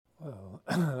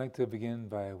I'd like to begin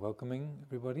by welcoming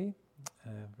everybody.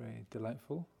 Very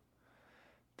delightful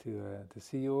to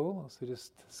see you all. Also,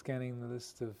 just scanning the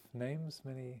list of names,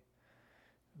 many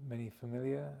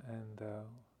familiar and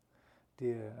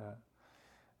dear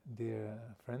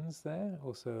friends there.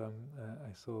 Also,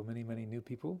 I saw many new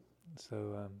people.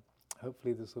 So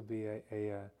hopefully, this will be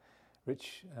a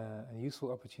rich and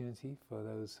useful opportunity for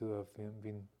those who have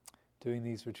been doing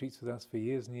these retreats with us for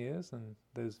years and years, and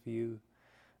those of you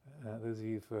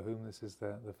for whom this is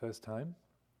the first time.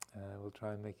 We'll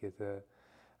try and make it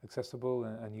accessible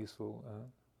and useful,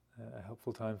 a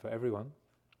helpful time for everyone.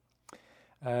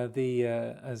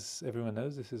 As everyone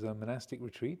knows, this is a monastic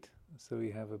retreat, so we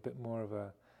have a bit more of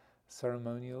a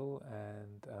ceremonial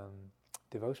and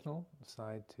devotional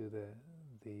side to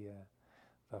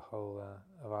the whole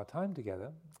of our time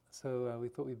together. So we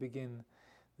thought we'd begin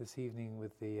this evening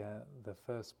with the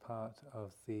first part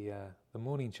of the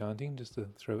morning chanting, just to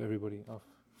throw everybody off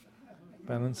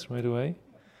balance right away,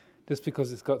 just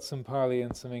because it's got some Pali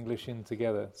and some English in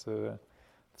together. So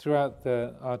throughout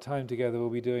our time together, we'll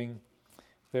be doing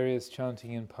various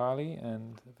chanting in Pali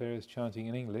and various chanting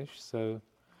in English. So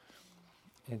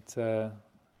we'll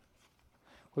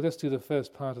just do the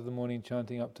first part of the morning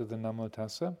chanting up to the Namo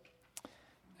Tassa,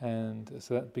 and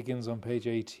so that begins on page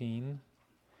 18.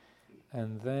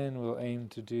 And then we'll aim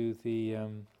to do the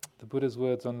Buddha's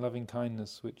words on loving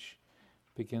kindness, which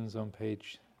begins on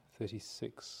page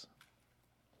 36.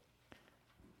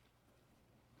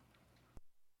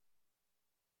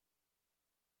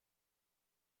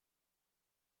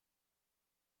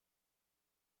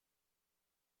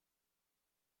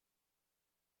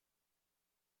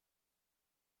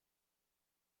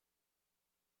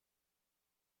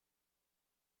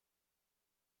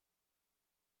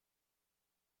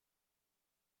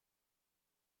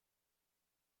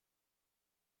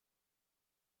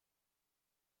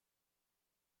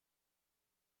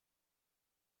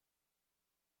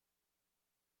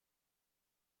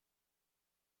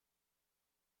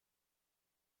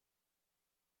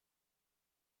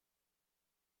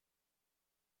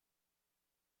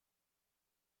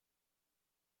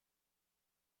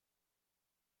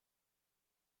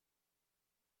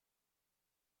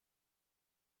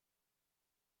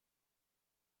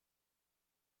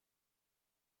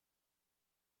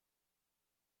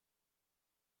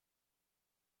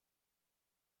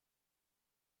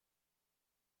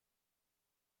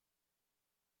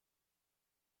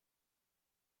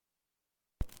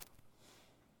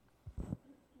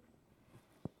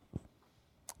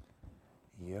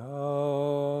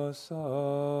 Yo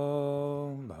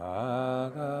so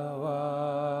bhagava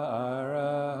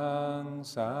arahang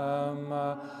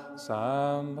samma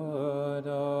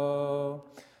sambuddho,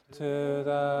 to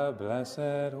the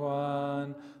Blessed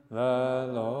One, the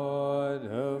Lord,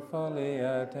 who fully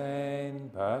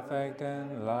attained perfect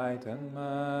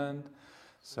enlightenment.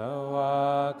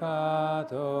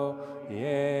 Sawakato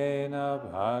yena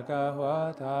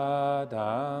bhagavata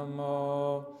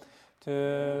dhammo,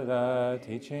 to the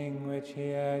teaching which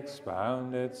he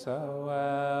expounded so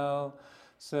well.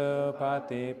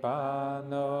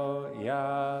 Supatipano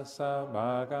yasa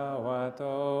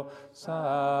bhagavato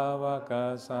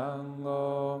savaka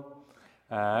sangho,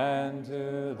 and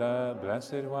to the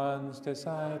Blessed One's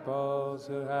disciples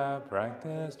who have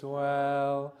practiced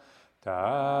well.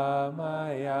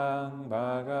 Dhammayang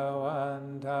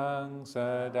bhagavantang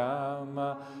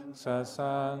sadhamma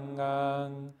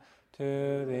sasangang,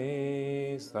 to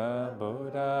these the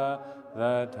Buddha,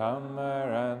 the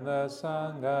Dhamma and the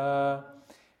Sangha,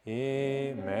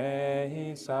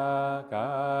 imehi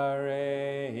sakare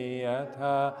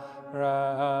yatha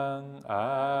rahang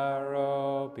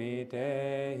aropitehi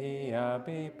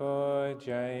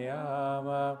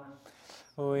abhipujayama.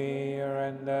 We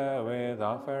render with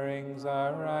offerings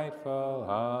our rightful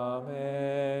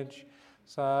homage.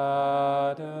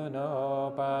 Sadhu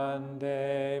no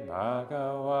pande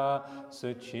bhagava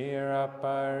suchira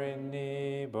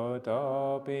parini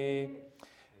bodhopi.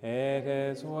 It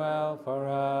is well for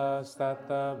us that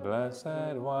the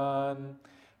Blessed One,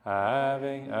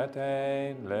 having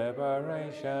attained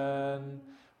liberation,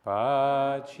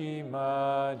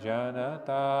 Pachima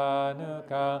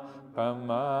janatanuka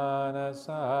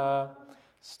pamanasa,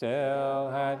 still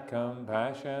had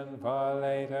compassion for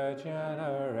later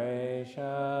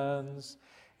generations.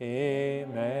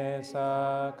 Ime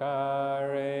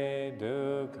sakare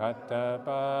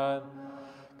dukkatapan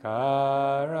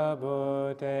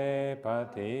karabhute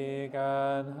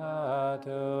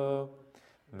patiganhatu.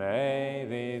 May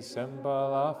these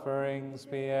simple offerings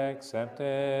be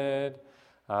accepted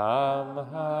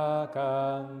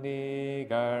Amhakang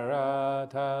nigaratang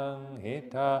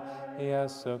hitaya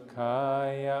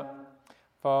sukhaya,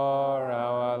 for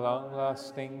our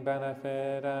long-lasting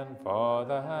benefit and for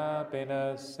the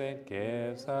happiness it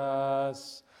gives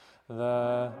us.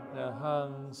 The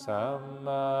Ahang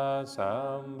Samma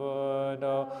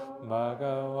Sambuddho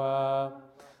Bhagava,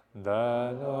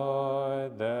 the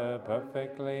Lord, the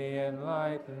perfectly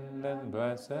enlightened and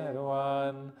blessed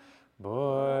one,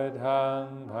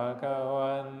 Buddhang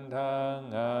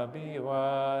Bhagavantang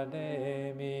Abhivademi.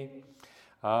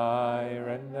 I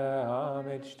render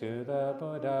homage to the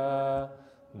Buddha,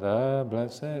 the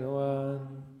Blessed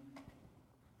One.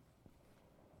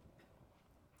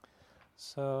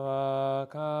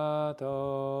 Sawakato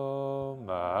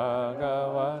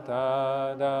Bhagavata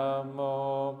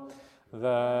Dhammo,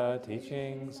 the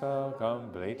teaching so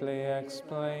completely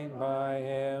explained by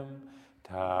him.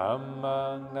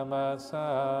 Dhammang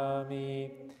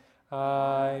Namasami,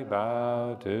 I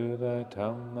bow to the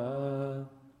Dhamma.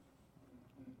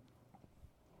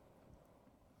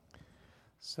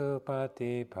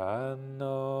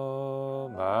 Supatipanno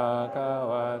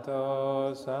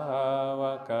Bhagavato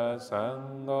Sāvaka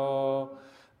Sangho,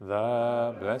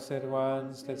 the Blessed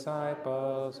One's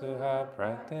disciples who have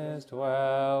practiced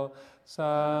well.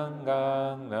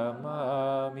 Sanghang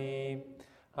Namami,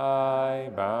 I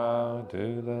bow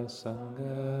to the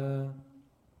Sangha.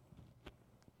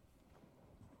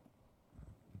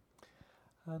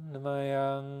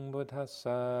 Annamayang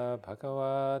Buddhassa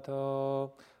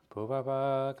Bhagavato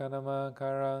Puvava Kanama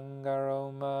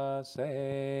Karangaroma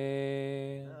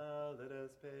say. Now let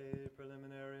us pay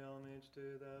preliminary homage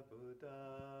to the Buddha.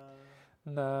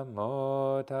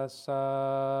 Namo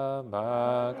tassa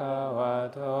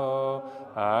bhagavato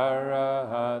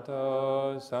arahato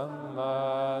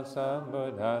samma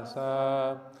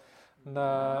sambuddhassa.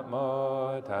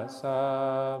 Namo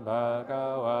tassa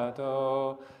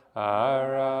bhagavato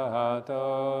arahato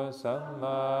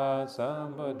samma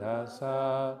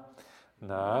sambuddhassa.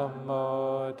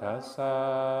 Namo tassa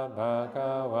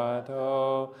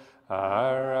bhagavato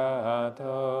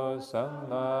arahato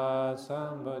samma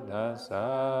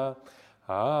sambuddhassa.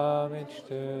 Homage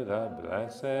to the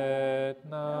blessed,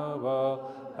 noble,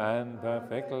 and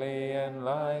perfectly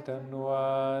enlightened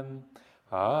one.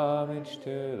 Homage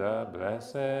to the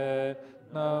blessed,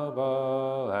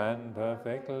 noble, and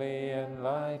perfectly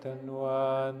enlightened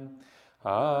one.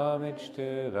 Homage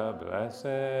to the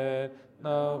blessed,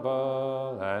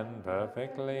 noble, and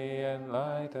perfectly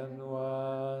enlightened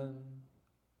one.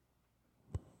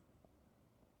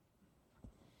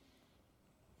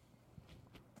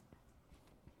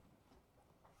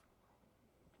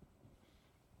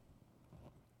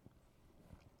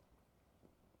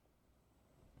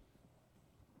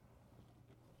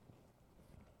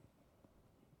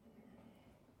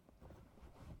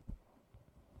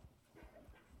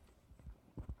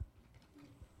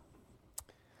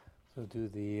 So do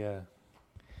the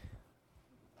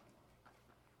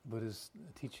Buddha's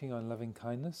teaching on loving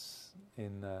kindness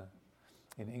in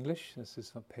English. This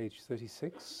is on page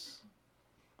 36.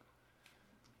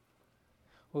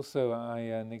 Also,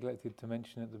 I neglected to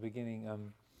mention at the beginning,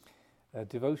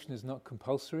 devotion is not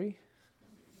compulsory.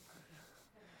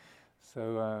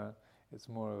 So it's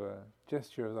more of a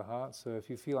gesture of the heart. So if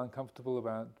you feel uncomfortable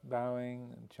about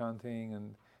bowing and chanting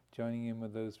and joining in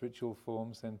with those ritual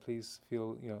forms, then please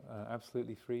feel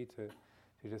absolutely free to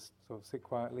just sort of sit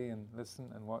quietly and listen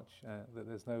and watch. That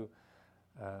there's no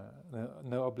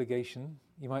obligation.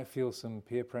 You might feel some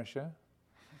peer pressure,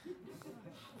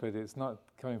 but it's not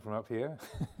coming from up here.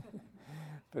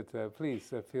 But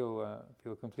please feel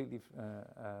completely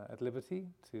at liberty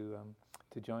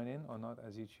to join in or not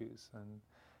as you choose. And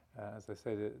as I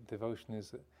said, devotion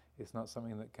is not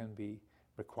something that can be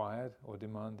required or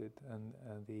demanded, and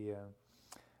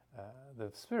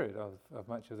the spirit of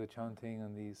much of the chanting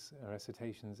and these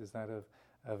recitations is that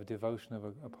of devotion,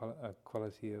 of a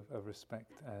quality of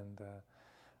respect and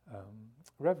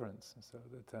reverence. So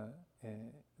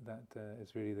that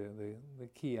is really the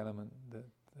key element that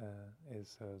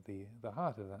is the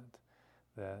heart of that,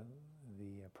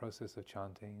 the process of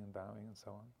chanting and bowing and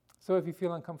so on. So if you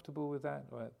feel uncomfortable with that,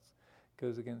 or it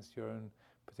goes against your own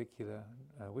particular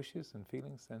wishes and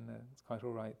feelings, then it's quite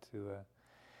all right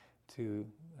to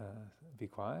be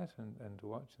quiet and to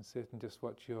watch and sit and just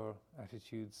watch your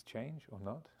attitudes change or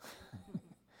not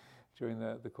during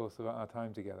the course of our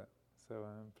time together. So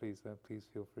please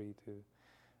feel free to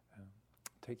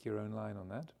take your own line on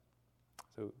that.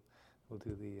 So we'll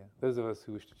do those of us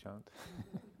who wish to chant.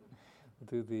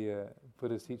 We'll do the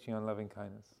Buddha's teaching on loving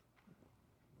kindness.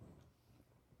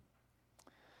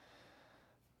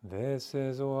 This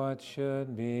is what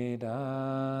should be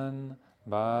done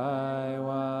by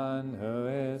one who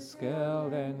is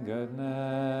skilled in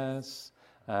goodness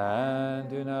and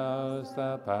who knows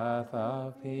the path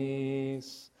of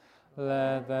peace.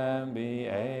 Let them be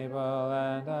able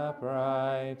and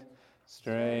upright,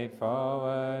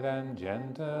 straightforward and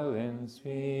gentle in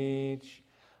speech,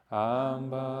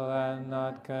 humble and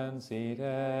not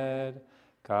conceited,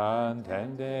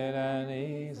 contented and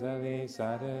easily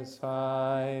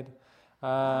satisfied,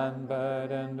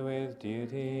 unburdened with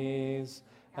duties,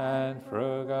 and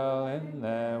frugal in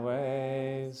their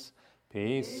ways,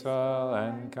 peaceful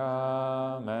and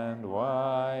calm and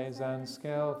wise and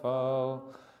skillful,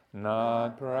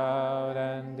 not proud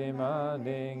and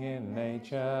demanding in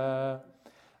nature.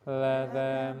 Let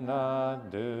them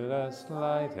not do the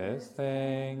slightest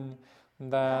thing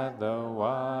that the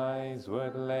wise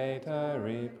would later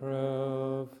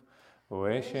reprove,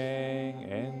 wishing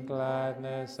in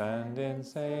gladness and in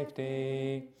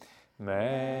safety.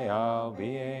 May all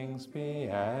beings be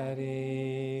at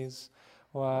ease,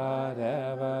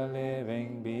 whatever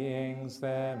living beings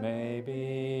there may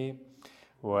be,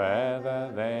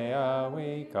 whether they are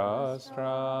weak or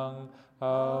strong,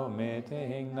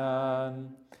 omitting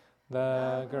none,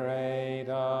 the great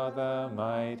or the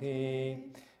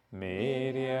mighty,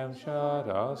 medium, short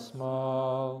or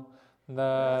small,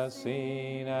 the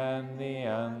seen and the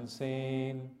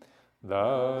unseen,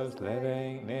 those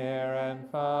living near and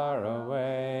far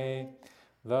away,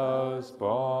 those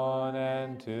born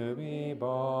and to be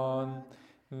born.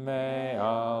 May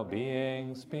all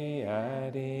beings be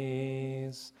at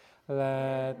ease.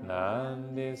 Let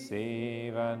none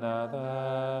deceive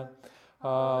another,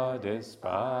 or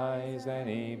despise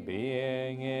any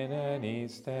being in any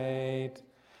state.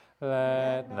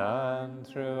 Let none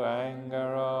through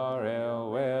anger or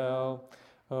ill will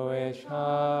wish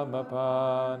harm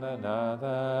upon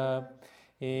another,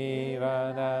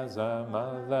 even as a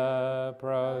mother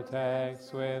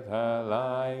protects with her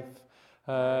life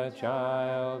her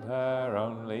child, her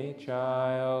only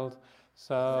child,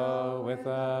 so with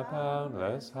a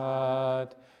boundless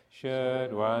heart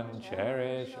should one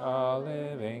cherish all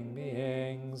living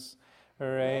beings,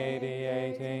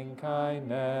 radiating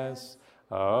kindness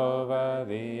over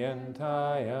the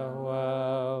entire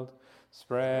world,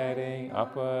 spreading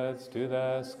upwards to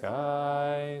the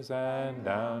skies and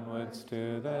downwards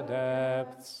to the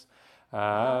depths,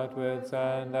 outwards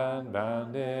and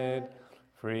unbounded,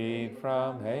 freed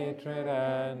from hatred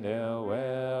and ill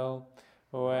will,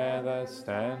 whether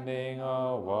standing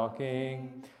or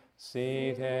walking,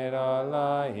 seated or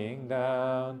lying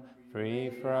down, free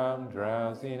from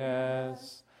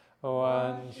drowsiness.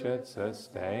 One should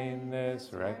sustain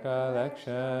this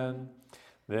recollection.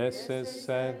 This is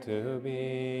said to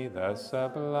be the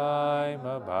sublime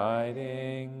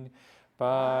abiding,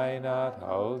 by not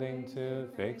holding to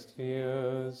fixed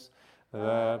views,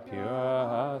 the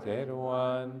pure-hearted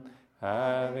one,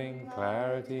 having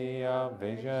clarity of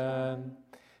vision,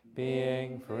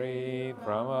 being freed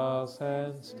from all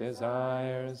sense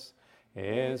desires,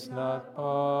 is not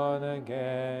born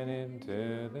again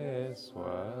into this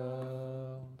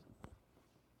world.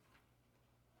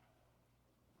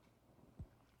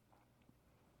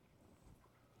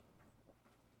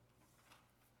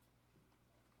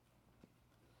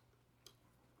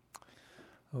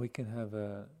 We can have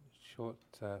a short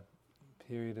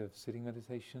period of sitting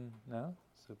meditation now,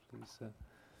 so please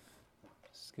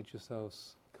just get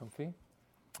yourselves comfy.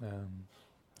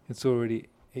 It's already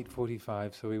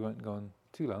 8:45, so we won't go on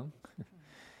too long.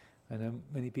 I know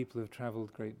many people have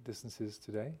travelled great distances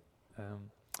today,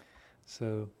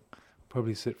 so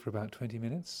probably sit for about 20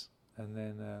 minutes, and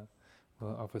then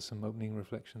we'll offer some opening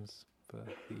reflections for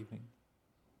the evening.